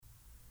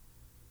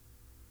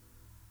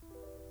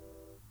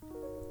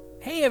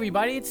Hey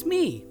everybody, it's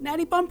me,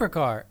 Natty Bumper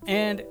Car,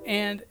 and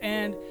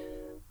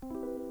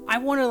I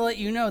want to let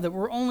you know that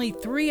we're only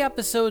 3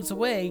 episodes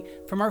away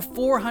from our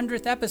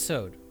 400th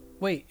episode.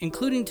 Wait,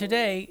 including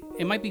today,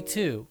 it might be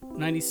 2.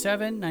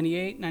 97,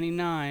 98,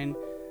 99,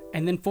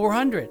 and then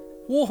 400.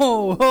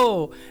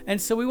 Whoa!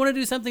 And so we want to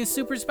do something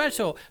super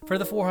special for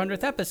the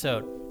 400th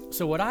episode.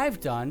 So what I've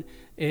done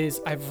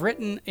is I've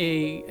written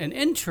an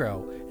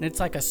intro, and it's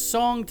like a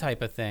song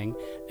type of thing,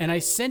 and I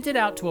sent it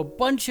out to a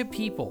bunch of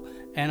people,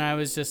 and I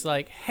was just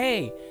like,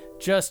 hey,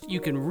 you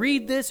can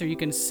read this or you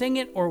can sing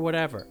it or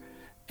whatever.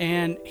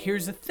 And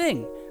here's the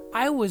thing.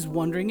 I was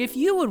wondering if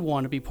you would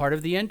want to be part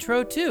of the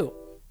intro too.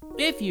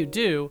 If you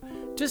do,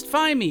 just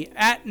find me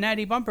at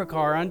Natty Bumper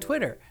Car on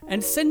Twitter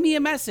and send me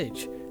a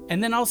message.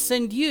 And then I'll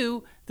send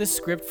you the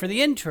script for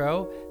the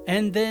intro,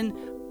 and then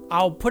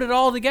I'll put it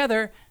all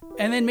together,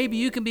 and then maybe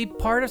you can be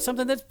part of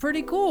something that's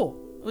pretty cool.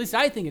 At least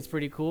I think it's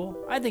pretty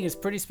cool. I think it's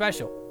pretty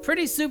special.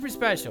 Pretty super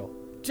special.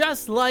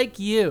 Just like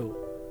you.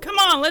 Come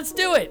on, let's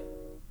do it.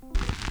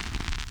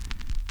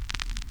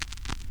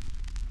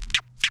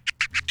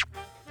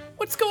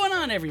 What's going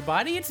on,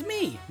 everybody? It's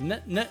me,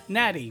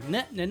 Natty.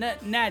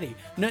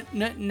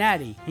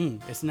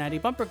 It's Natty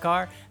Bumper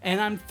Car,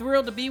 and I'm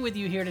thrilled to be with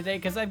you here today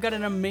because I've got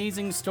an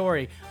amazing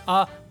story,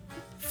 a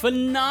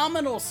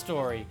phenomenal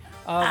story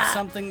of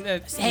something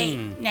that. Hey,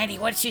 Natty,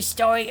 what's your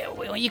story?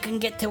 Well, you can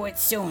get to it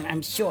soon,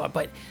 I'm sure,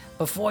 but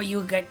before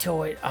you get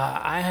to it,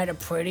 I had a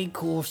pretty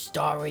cool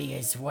story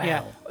as well.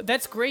 Yeah,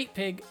 that's great,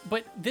 Pig.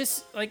 But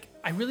this, I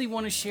really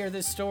want to share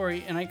this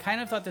story, and I kind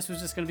of thought this was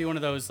just going to be one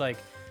of those,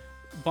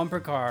 Bumper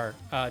Car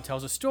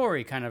tells a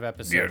story kind of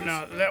episodes.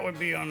 Yeah, no, that would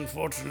be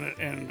unfortunate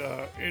and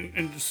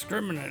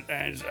indiscriminate,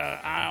 as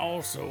I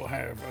also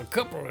have a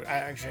couple. I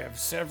actually have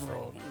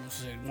several.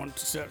 One,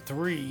 two,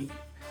 3.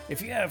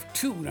 If you have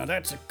 2, now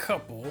that's a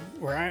couple.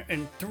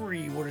 And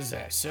 3, what is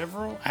that?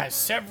 Several? I have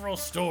several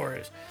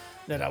stories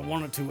that I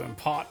wanted to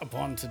impart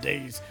upon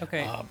today's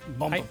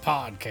Bumper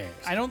podcast.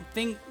 I don't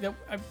think that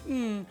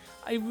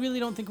I really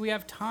don't think we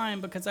have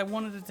time, because I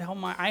wanted to tell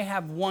I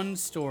have one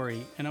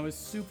story and I was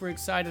super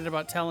excited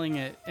about telling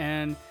it,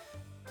 and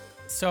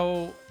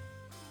so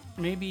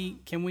maybe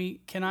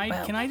can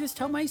I just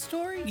tell my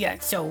story? Yeah,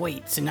 so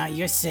wait, so now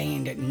you're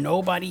saying that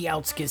nobody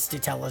else gets to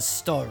tell a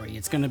story.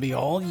 It's going to be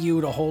all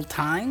you the whole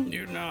time?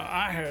 You know,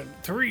 I had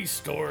 3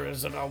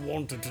 stories that I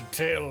wanted to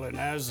tell, and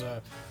as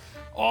a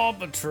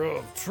arbiter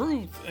of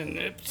truth and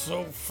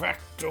ipso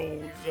facto,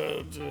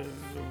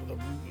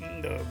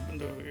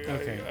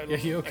 Okay.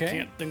 You okay? I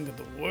can't think of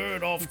the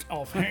word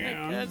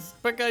offhand. That's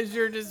because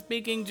you're just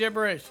speaking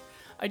gibberish.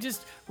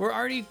 We're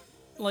already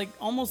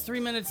almost 3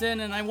 minutes in,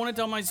 and I want to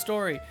tell my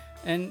story.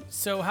 And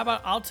so how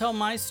about I'll tell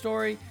my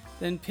story,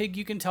 then Pig,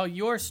 you can tell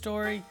your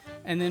story,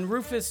 and then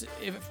Rufus,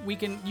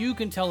 you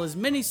can tell as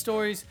many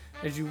stories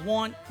as you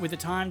want with the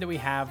time that we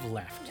have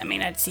left. I mean,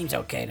 that seems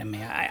okay to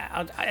me.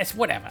 It's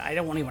whatever. I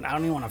don't even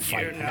want to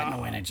fight. I got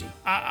no energy.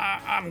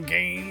 I'm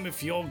game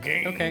if you're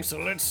game. Okay. So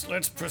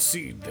let's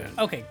proceed then.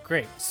 Okay,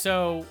 great.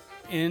 So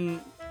in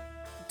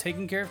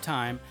taking care of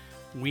time,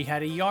 we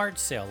had a yard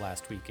sale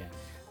last weekend.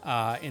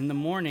 In the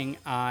morning,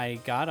 I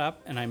got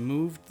up and I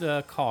moved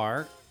the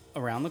car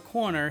around the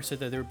corner so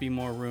that there would be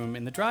more room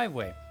in the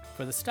driveway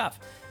for the stuff.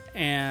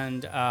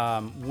 And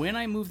when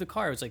I moved the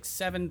car, it was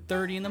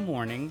 7:30 in the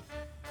morning.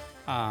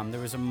 There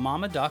was a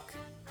mama duck,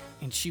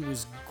 and she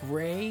was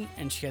gray,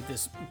 and she had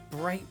this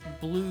bright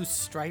blue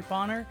stripe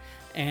on her,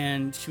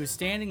 and she was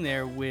standing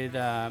there with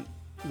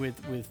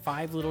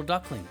 5 little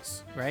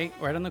ducklings, right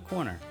on the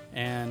corner.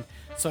 And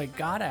so I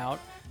got out.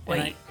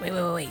 Wait.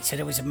 So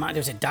there was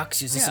a duck?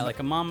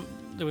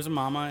 There was a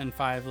mama and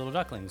 5 little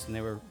ducklings, and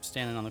they were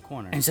standing on the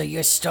corner. And so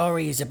your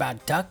story is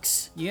about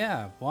ducks?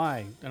 Yeah,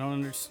 why? I don't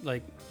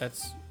understand.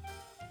 That's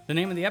the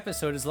name of the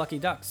episode is Lucky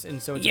Ducks,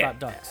 and so it's about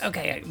ducks.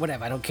 Okay,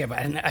 whatever. I don't care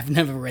about it. I've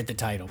never read the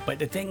title. But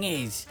the thing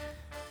is,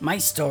 my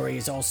story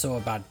is also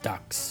about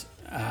ducks.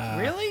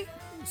 Really?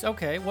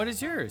 Okay, what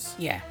is yours?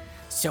 Yeah.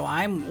 So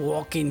I'm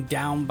walking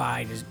down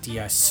by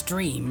the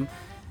stream,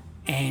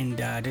 and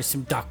there's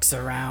some ducks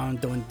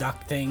around doing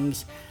duck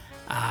things,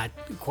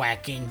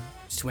 quacking,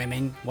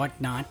 swimming,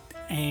 whatnot.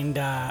 And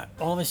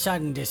all of a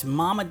sudden, this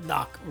mama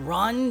duck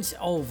runs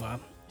over.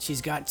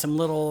 She's got some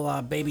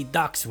little baby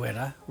ducks with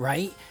her,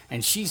 right?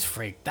 And she's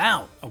freaked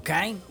out,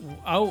 okay?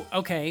 Oh,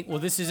 okay. Well,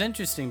 this is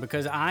interesting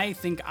because I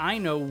think I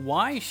know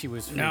why she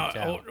was freaked out.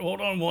 Now, hold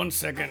on one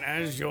second.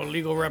 As your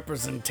legal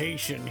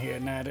representation here,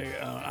 Natty,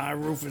 I,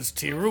 Rufus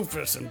T.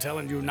 Rufus, am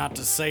telling you not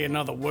to say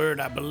another word.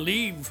 I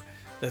believe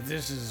that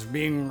this is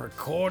being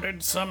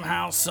recorded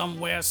somehow,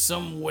 somewhere,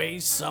 some way,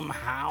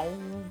 somehow.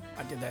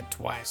 I did that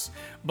twice.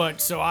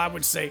 But so I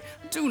would say,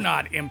 do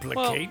not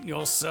implicate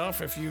yourself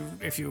if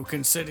you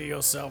consider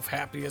yourself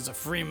happy as a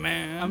free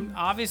man. I'm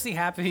obviously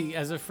happy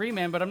as a free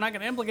man, but I'm not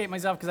going to implicate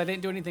myself because I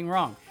didn't do anything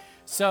wrong.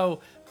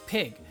 So,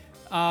 Pig,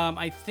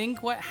 I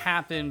think what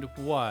happened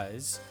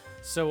was,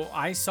 so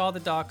I saw the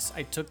ducks,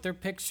 I took their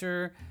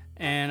picture,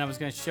 and I was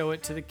going to show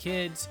it to the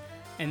kids.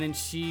 And then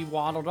she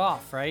waddled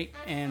off, right?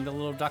 And the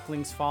little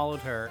ducklings followed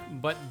her.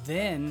 But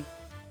then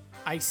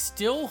I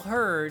still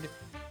heard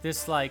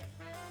this like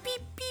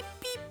beep, beep,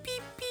 beep,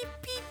 beep, beep,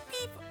 beep,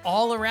 beep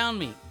all around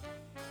me.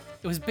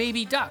 It was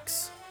baby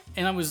ducks.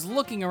 And I was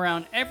looking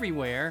around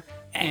everywhere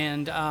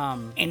and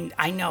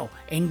I know,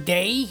 and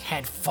they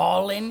had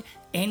fallen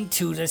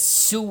into the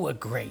sewer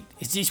grate.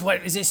 Is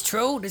this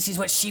true? This is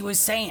what she was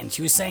saying.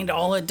 She was saying to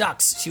all the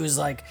ducks. She was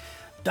like,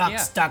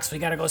 ducks, we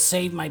gotta go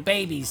save my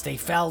babies. They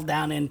fell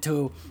down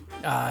into,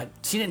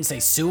 she didn't say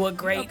sewer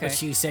grate, but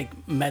she said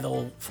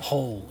metal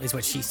hole is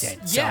what she said.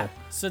 Yeah,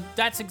 so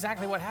that's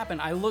exactly what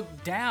happened. I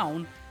looked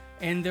down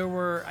and there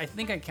were, I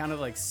think I counted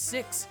like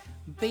 6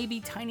 baby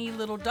tiny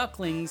little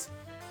ducklings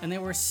and they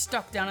were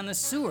stuck down in the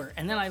sewer.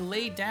 And then I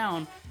laid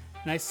down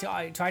and I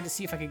tried to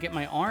see if I could get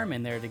my arm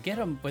in there to get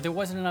them, but there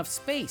wasn't enough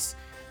space.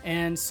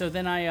 And so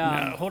then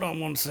Now, hold on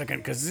 1 second,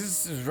 because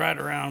this is right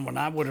around when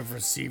I would have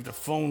received a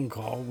phone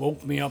call,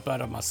 woke me up out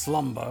of my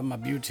slumber, my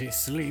beauty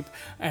sleep,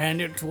 and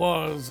it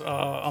was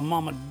a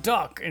mama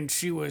duck, and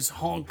she was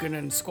honking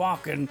and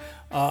squawking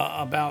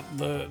about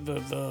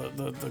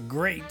the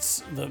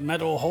grates, the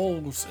metal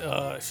holes.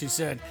 She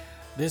said,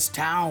 "This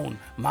town,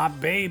 my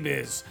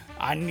babies,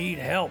 I need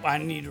help, I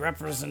need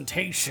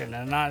representation."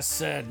 And I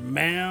said,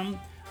 "Ma'am,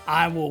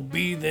 I will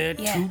be there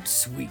toot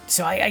sweet."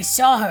 So I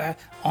saw her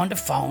on the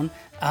phone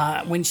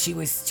when she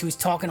was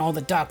talking to all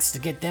the ducks to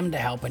get them to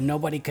help, and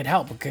nobody could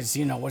help because,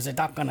 what's a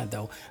duck gonna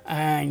do?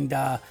 And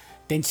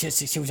then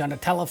she was on the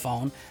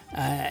telephone,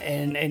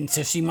 and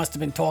so she must have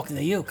been talking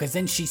to you, because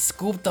then she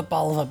scooped up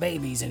all of her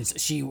babies and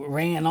she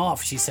ran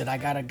off. She said, I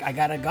gotta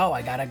go.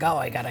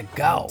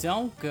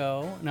 Don't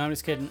go. No, I'm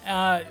just kidding.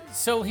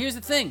 So here's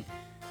the thing.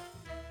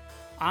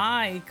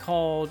 I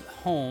called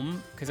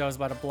home because I was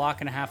about a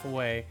block and a half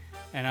away.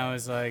 And I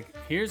was like,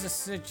 here's a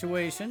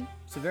situation.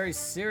 It's a very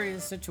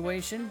serious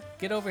situation.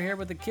 Get over here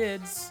with the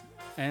kids.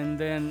 And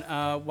then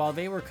while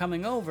they were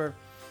coming over,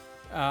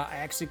 I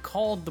actually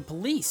called the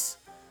police.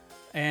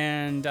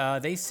 And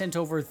they sent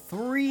over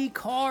 3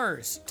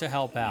 cars to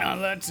help out. Now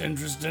that's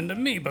interesting to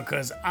me,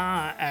 because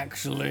I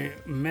actually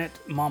met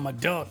Mama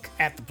Duck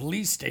at the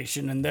police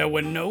station and there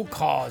were no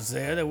cars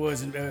there. There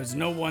was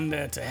no one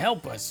there to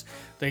help us.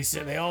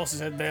 They also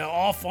said they're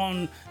off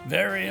on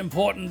very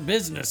important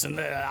business and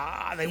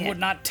they would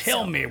not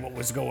tell me what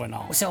was going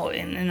on. So,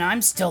 and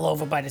I'm still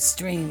over by the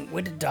stream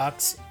with the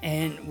ducks,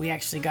 and we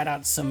actually got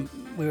out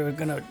we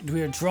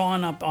were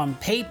drawing up on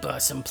paper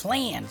some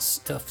plans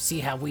to see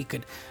how we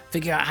could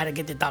figure out how to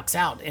get the ducks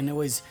out. And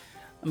let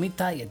me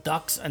tell you,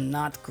 ducks are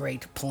not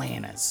great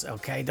planners,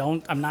 okay?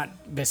 I'm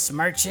not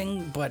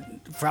besmirching, but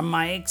from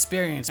my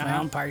experience, my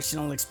own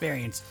personal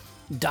experience,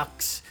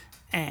 ducks,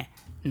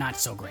 not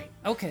so great.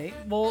 Okay,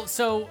 well,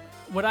 so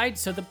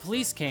the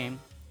police came,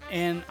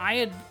 and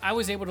I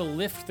was able to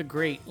lift the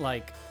grate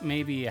like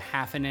maybe a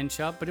half an inch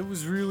up, but it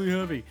was really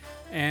heavy.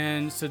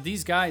 And so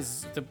these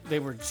guys, they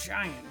were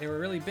giant, they were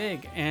really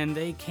big, and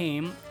they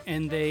came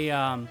and they,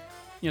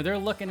 they're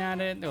looking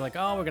at it. They're like,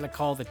 oh, we're gonna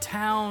call the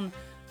town.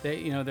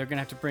 They're gonna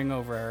have to bring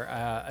over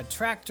a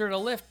tractor to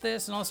lift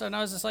this. And all of a sudden,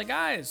 I was just like,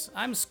 guys,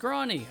 I'm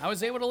scrawny. I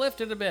was able to lift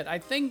it a bit. I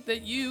think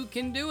that you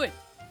can do it.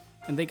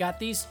 And they got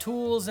these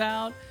tools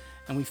out.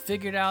 And we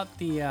figured out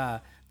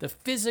the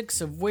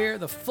physics of where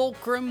the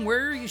fulcrum,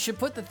 where you should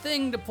put the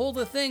thing to pull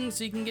the thing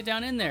so you can get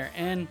down in there.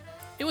 And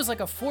it was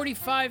like a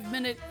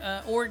 45-minute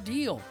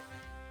ordeal.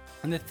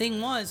 And the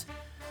thing was,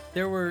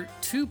 there were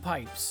 2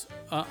 pipes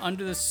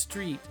under the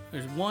street.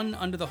 There's one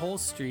under the whole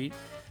street,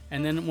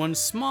 and then one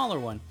smaller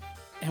one.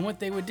 And what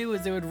they would do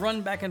is they would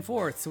run back and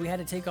forth. So we had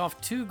to take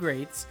off 2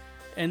 grates,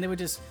 and they would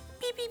just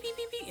beep, beep, beep,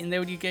 beep, beep.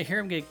 And you could hear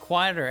them get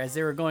quieter as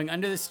they were going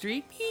under the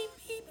street. Beep,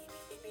 beep, beep,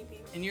 beep, beep,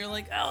 beep. And you're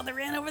like, oh, they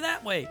ran over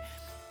that way.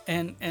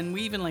 And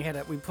we even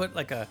like we put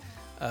like a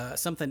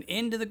something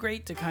into the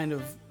grate to kind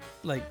of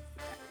like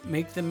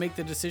make them make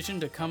the decision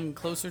to come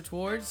closer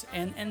towards,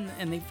 and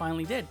they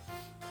finally did.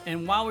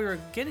 And while we were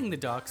getting the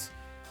ducks,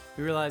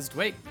 we realized,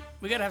 wait,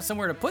 we gotta have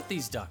somewhere to put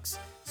these ducks.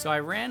 So I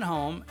ran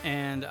home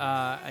and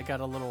I got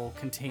a little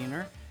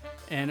container,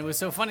 and it was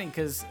so funny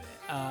because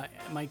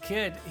my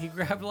kid, he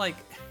grabbed like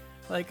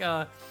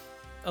a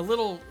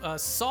little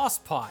sauce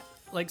pot,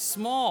 like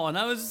small, and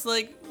I was just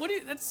like,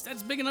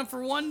 that's big enough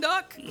for 1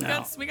 duck?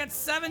 No. We got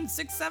 7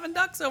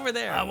 ducks over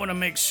there. I want to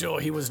make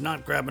sure he was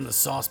not grabbing a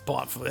sauce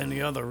pot for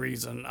any other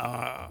reason.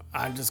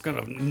 I'm just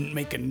gonna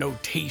make a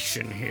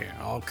notation here,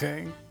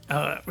 okay?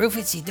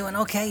 Rufus, you doing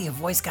okay? Your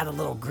voice got a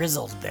little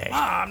grizzled there.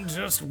 I'm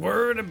just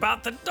worried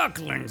about the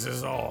ducklings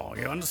is all.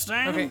 You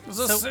understand? Okay, It's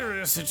a so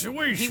serious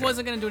situation. He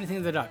wasn't going to do anything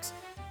to the ducks.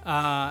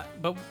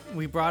 But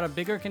we brought a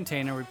bigger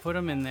container. We put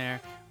them in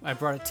there. I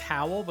brought a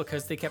towel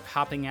because they kept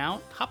hopping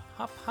out. Hop,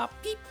 hop, hop,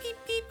 beep, beep,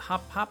 beep,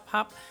 hop, hop,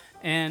 hop.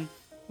 And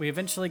we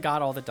eventually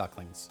got all the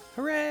ducklings.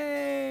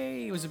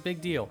 Hooray! It was a big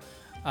deal.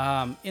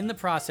 In the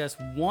process,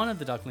 one of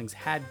the ducklings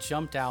had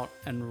jumped out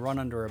and run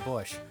under a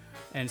bush.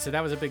 And so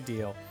that was a big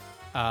deal.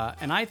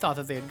 And I thought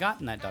that they had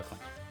gotten that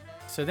duckling.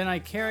 So then I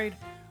carried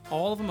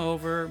all of them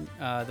over.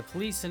 The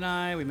police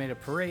and we made a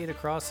parade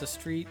across the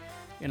street.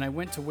 and I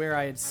went to where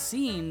I had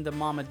seen the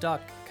mama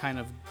duck kind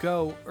of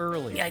go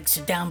early. Yeah, it's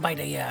down by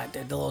the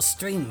little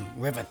stream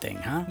river thing,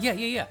 huh?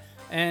 Yeah.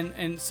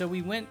 And so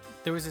we went,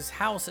 there was this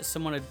house that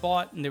someone had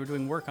bought and they were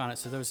doing work on it,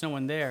 so there was no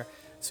one there.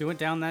 So we went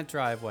down that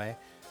driveway,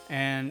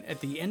 and at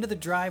the end of the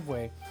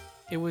driveway,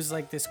 it was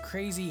like this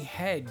crazy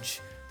hedge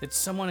that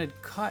someone had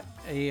cut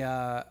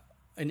an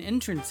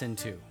entrance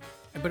into.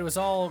 But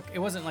it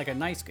wasn't like a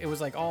nice, it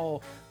was like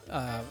all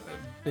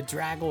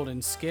bedraggled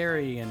and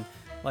scary and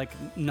like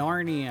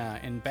Narnia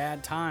and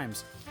bad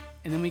times.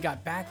 And then we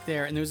got back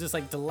there, and there was this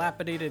like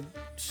dilapidated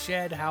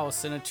shed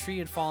house, and a tree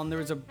had fallen. There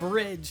was a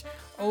bridge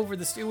over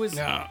the. It was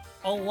a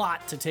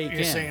lot to take in.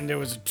 You're saying there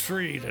was a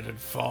tree that had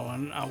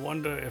fallen. I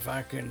wonder if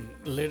I can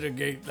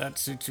litigate that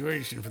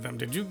situation for them.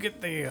 Did you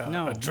get the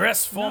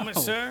address for me,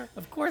 sir?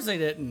 Of course I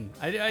didn't.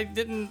 I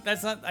didn't.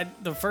 That's not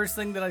the first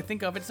thing that I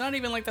think of. It's not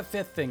even like the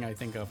fifth thing I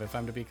think of, if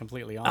I'm to be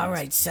completely honest. All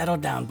right, settle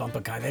down,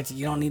 Bumper Car.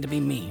 You don't need to be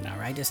mean, all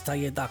right? Just tell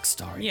your duck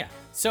story. Yeah.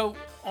 So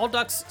all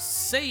ducks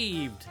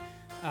saved.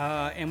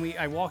 And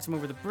I walked him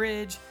over the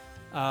bridge,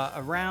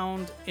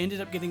 around,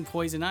 ended up getting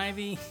poison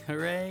ivy,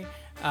 hooray,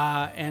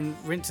 and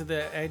went to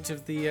the edge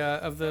of the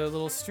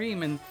little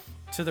stream, and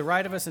to the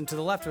right of us and to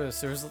the left of us,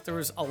 there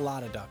was a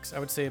lot of ducks. I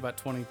would say about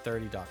 20,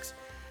 30 ducks.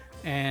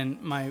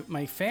 And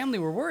my family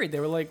were worried. They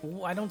were like,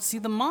 I don't see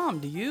the mom,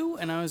 do you?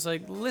 And I was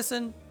like,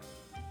 listen,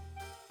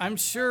 I'm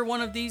sure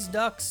one of these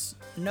ducks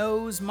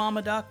knows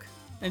Mama Duck,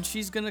 and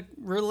she's going to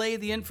relay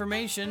the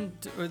information,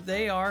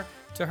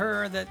 to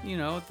her that,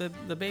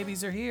 the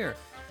babies are here.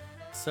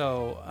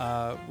 So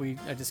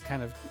I just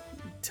kind of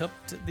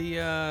tipped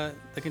the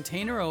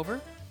container over,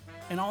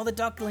 and all the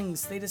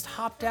ducklings, they just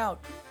hopped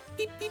out.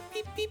 Beep, beep,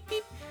 beep, beep,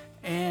 beep.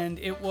 And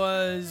it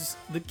was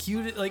the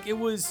cutest, like it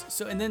was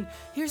so. And then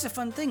here's a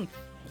fun thing,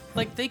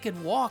 like they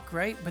could walk,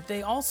 right? But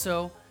they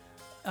also,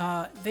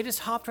 they just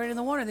hopped right in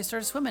the water. They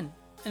started swimming.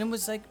 And it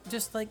was I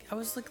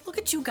was like, look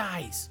at you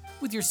guys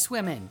with your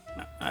swimming.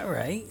 All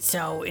right.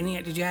 So,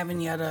 did you have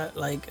any other,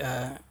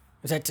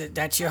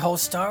 that's your whole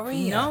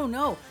story?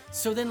 No.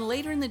 So then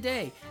later in the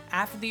day,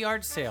 after the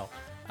yard sale,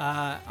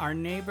 our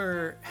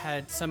neighbor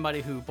had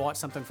somebody who bought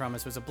something from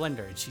us. It was a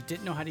blender, and she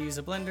didn't know how to use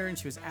a blender, and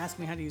she was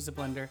asking me how to use a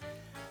blender.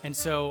 And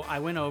so I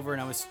went over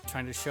and I was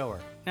trying to show her.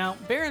 Now,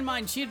 bear in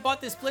mind, she had bought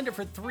this blender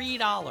for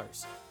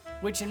 $3,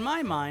 which in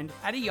my mind,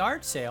 at a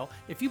yard sale,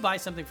 if you buy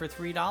something for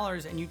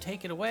 $3 and you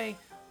take it away,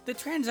 the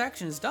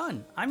transaction is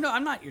done. I'm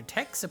not your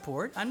tech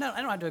support. I don't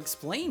have to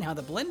explain how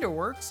the blender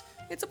works.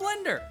 It's a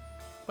blender.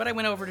 But I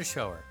went over to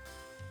show her.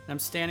 And I'm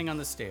standing on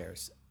the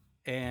stairs.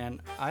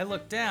 And I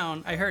looked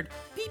down. I heard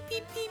beep,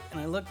 beep, beep.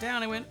 And I looked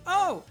down. I went,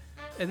 oh.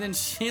 And then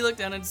she looked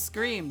down and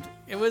screamed.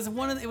 It was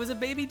a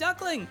baby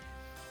duckling.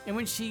 And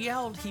when she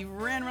yelled, he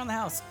ran around the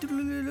house.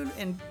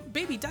 And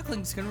baby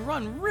ducklings can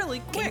run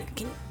really quick.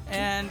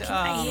 Can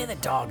I hear the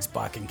dogs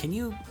barking? Can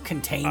you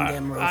contain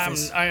them,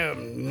 Rufus? I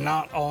am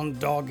not on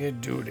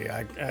dogged duty.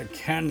 I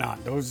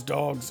cannot. Those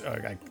dogs,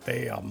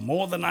 they are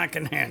more than I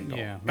can handle.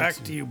 Yeah, back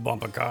to you,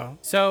 Bumper Car.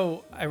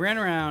 So I ran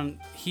around.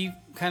 He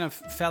kind of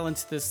fell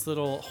into this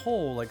little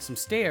hole, like some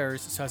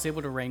stairs. So I was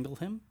able to wrangle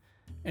him.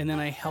 And then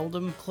I held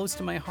him close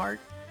to my heart.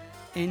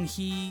 And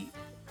he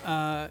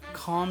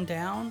calmed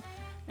down.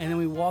 And then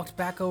we walked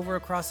back over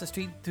across the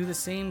street through the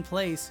same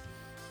place,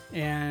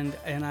 and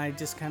I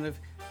just kind of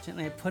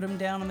gently put him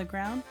down on the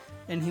ground,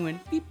 and he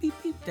went beep, beep,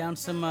 beep down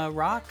some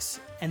rocks,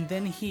 and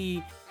then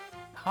he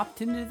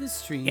hopped into the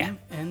stream,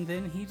 and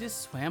then he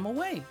just swam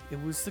away.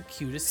 It was the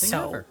cutest thing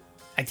ever.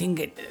 I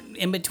think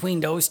in between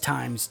those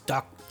times,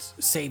 Duck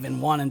Saving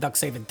 1 and Duck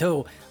Saving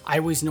 2, I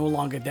was no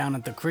longer down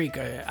at the creek.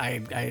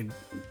 I had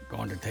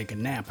gone to take a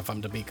nap, if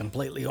I'm to be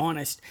completely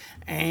honest.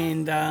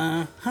 And,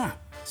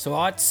 so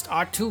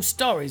our two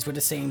stories were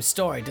the same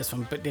story, just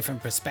from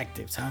different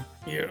perspectives, huh?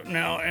 Yeah,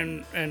 now,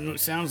 and it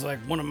sounds like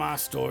one of my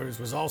stories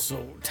was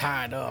also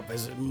tied up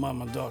as a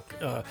Mama Duck.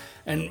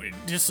 And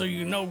just so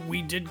you know,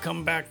 we did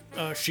come back,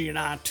 she and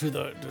I, to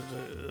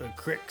the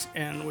creek,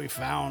 and we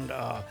found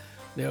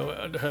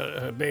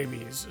her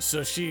babies.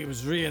 So she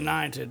was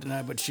reunited,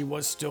 but she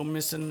was still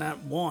missing that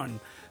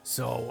one.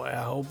 So I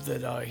hope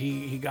that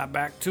he got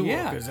back to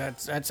her, because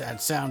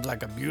that sounds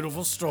like a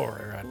beautiful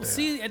story right there.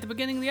 See, at the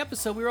beginning of the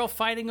episode, we were all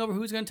fighting over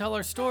who's going to tell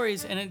our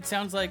stories, and it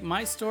sounds like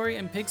my story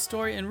and Pig's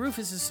story and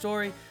Rufus's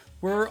story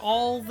were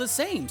all the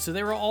same. So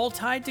they were all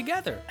tied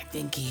together. I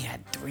think he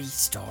had 3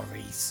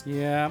 stories.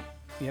 Yeah.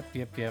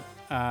 Yep.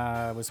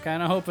 I was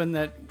kind of hoping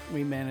that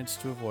we managed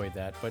to avoid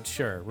that, but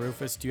sure.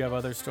 Rufus, do you have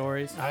other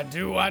stories? I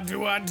do.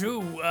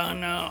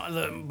 Now,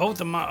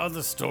 both of my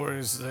other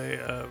stories, they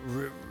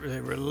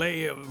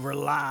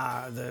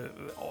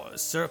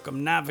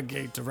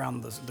circumnavigate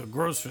around the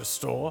grocery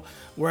store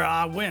where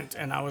I went,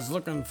 and I was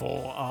looking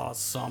for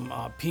some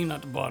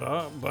peanut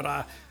butter, but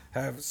I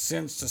have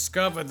since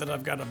discovered that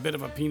I've got a bit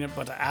of a peanut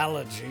butter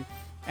allergy.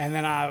 And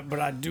then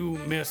I do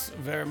miss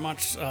very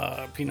much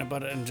peanut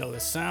butter and jelly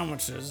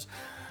sandwiches.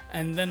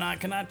 And then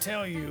can I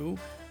tell you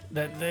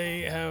that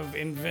they have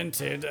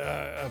invented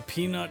a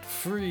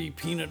peanut-free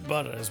peanut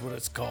butter is what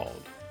it's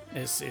called.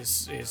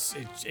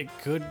 It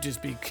could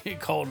just be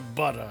called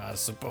butter, I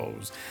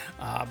suppose.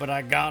 But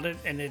I got it,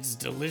 and it's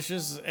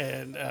delicious,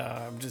 and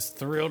I'm just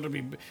thrilled to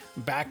be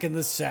back in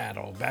the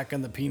saddle, back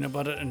in the peanut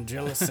butter and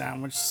jelly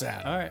sandwich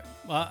saddle. All right.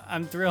 Well,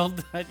 I'm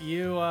thrilled that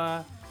you.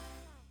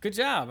 Good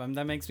job.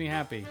 That makes me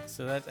happy.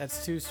 So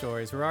that's 2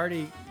 stories. We're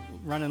already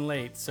running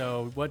late.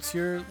 So what's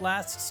your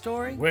last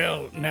story?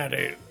 Well,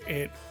 Natty,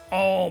 it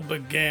all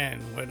began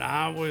when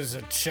I was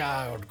a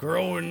child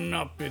growing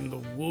up in the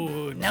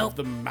woods of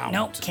the mountains.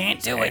 Nope, can't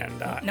do it.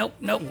 Nope.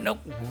 Well,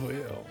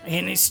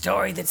 Any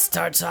story that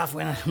starts off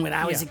when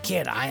I was a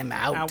kid, I am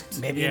out.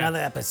 Maybe another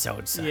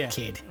episode,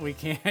 kid. We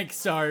can't.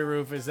 Sorry,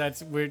 Rufus.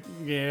 That's weird.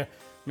 Yeah.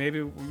 Maybe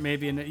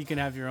you can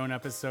have your own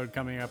episode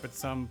coming up at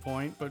some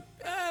point, but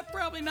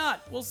probably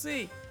not. We'll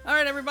see. All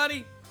right,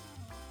 everybody.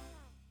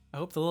 I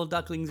hope the little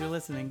ducklings are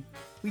listening.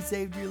 We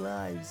saved your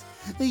lives.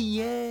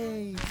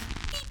 Yay!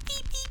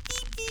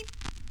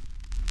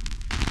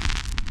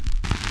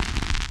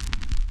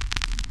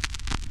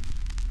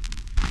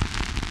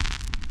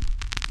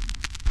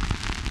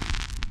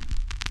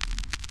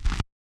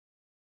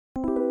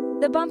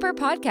 The Bumper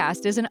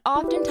Podcast is an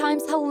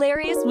oftentimes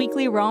hilarious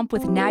weekly romp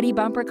with Natty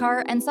Bumper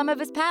Car and some of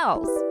his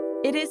pals.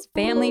 It is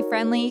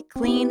family-friendly,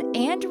 clean,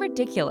 and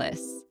ridiculous.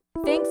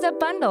 Thanks a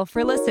bundle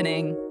for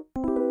listening.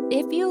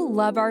 If you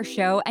love our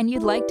show and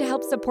you'd like to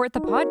help support the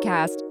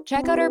podcast,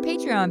 check out our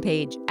Patreon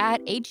page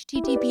at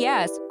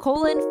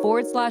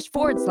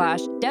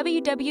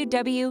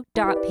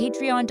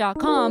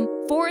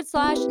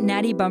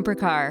https://www.patreon.com/Natty Bumper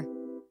Car.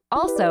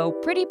 Also,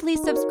 pretty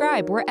please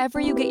subscribe wherever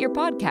you get your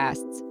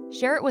podcasts.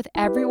 Share it with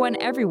everyone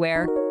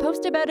everywhere,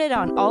 post about it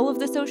on all of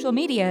the social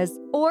medias,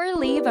 or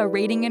leave a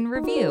rating and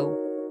review.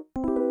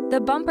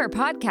 The Bumper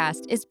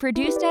Podcast is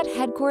produced at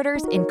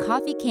headquarters in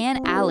Coffee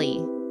Can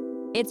Alley.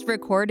 It's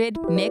recorded,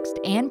 mixed,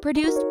 and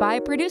produced by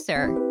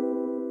producer.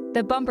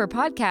 The Bumper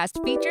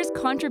Podcast features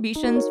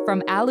contributions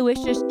from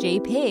Aloysius J.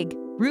 Pig,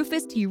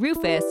 Rufus T.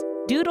 Rufus,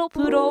 Doodle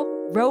Poodle,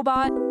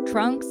 Robot,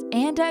 Trunks,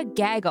 and a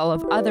gaggle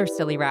of other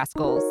silly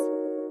rascals.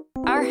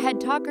 Our head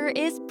talker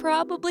is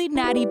probably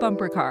Natty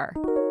Bumper Car.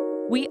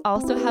 We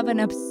also have an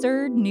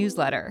absurd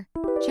newsletter.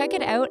 Check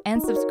it out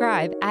and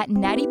subscribe at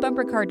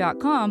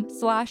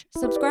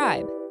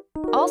nattybumpercar.com/subscribe.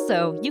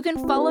 Also, you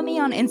can follow me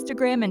on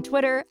Instagram and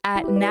Twitter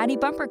at Natty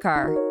Bumper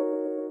Car.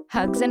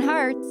 Hugs and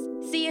hearts.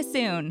 See you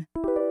soon.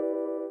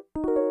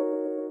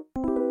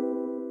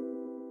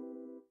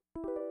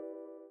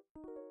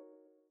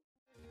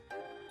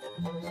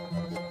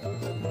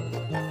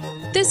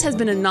 This has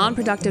been a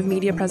non-productive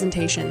media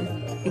presentation.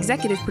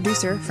 Executive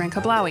producer Frank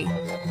Hablawi.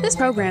 This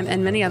program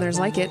and many others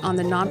like it on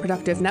the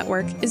Non-Productive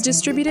Network is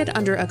distributed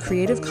under a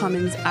Creative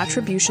Commons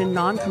Attribution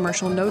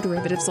Non-Commercial No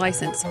Derivatives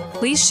license.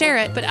 Please share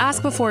it, but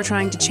ask before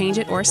trying to change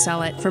it or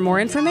sell it. For more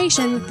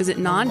information, visit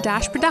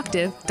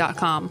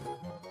non-productive.com.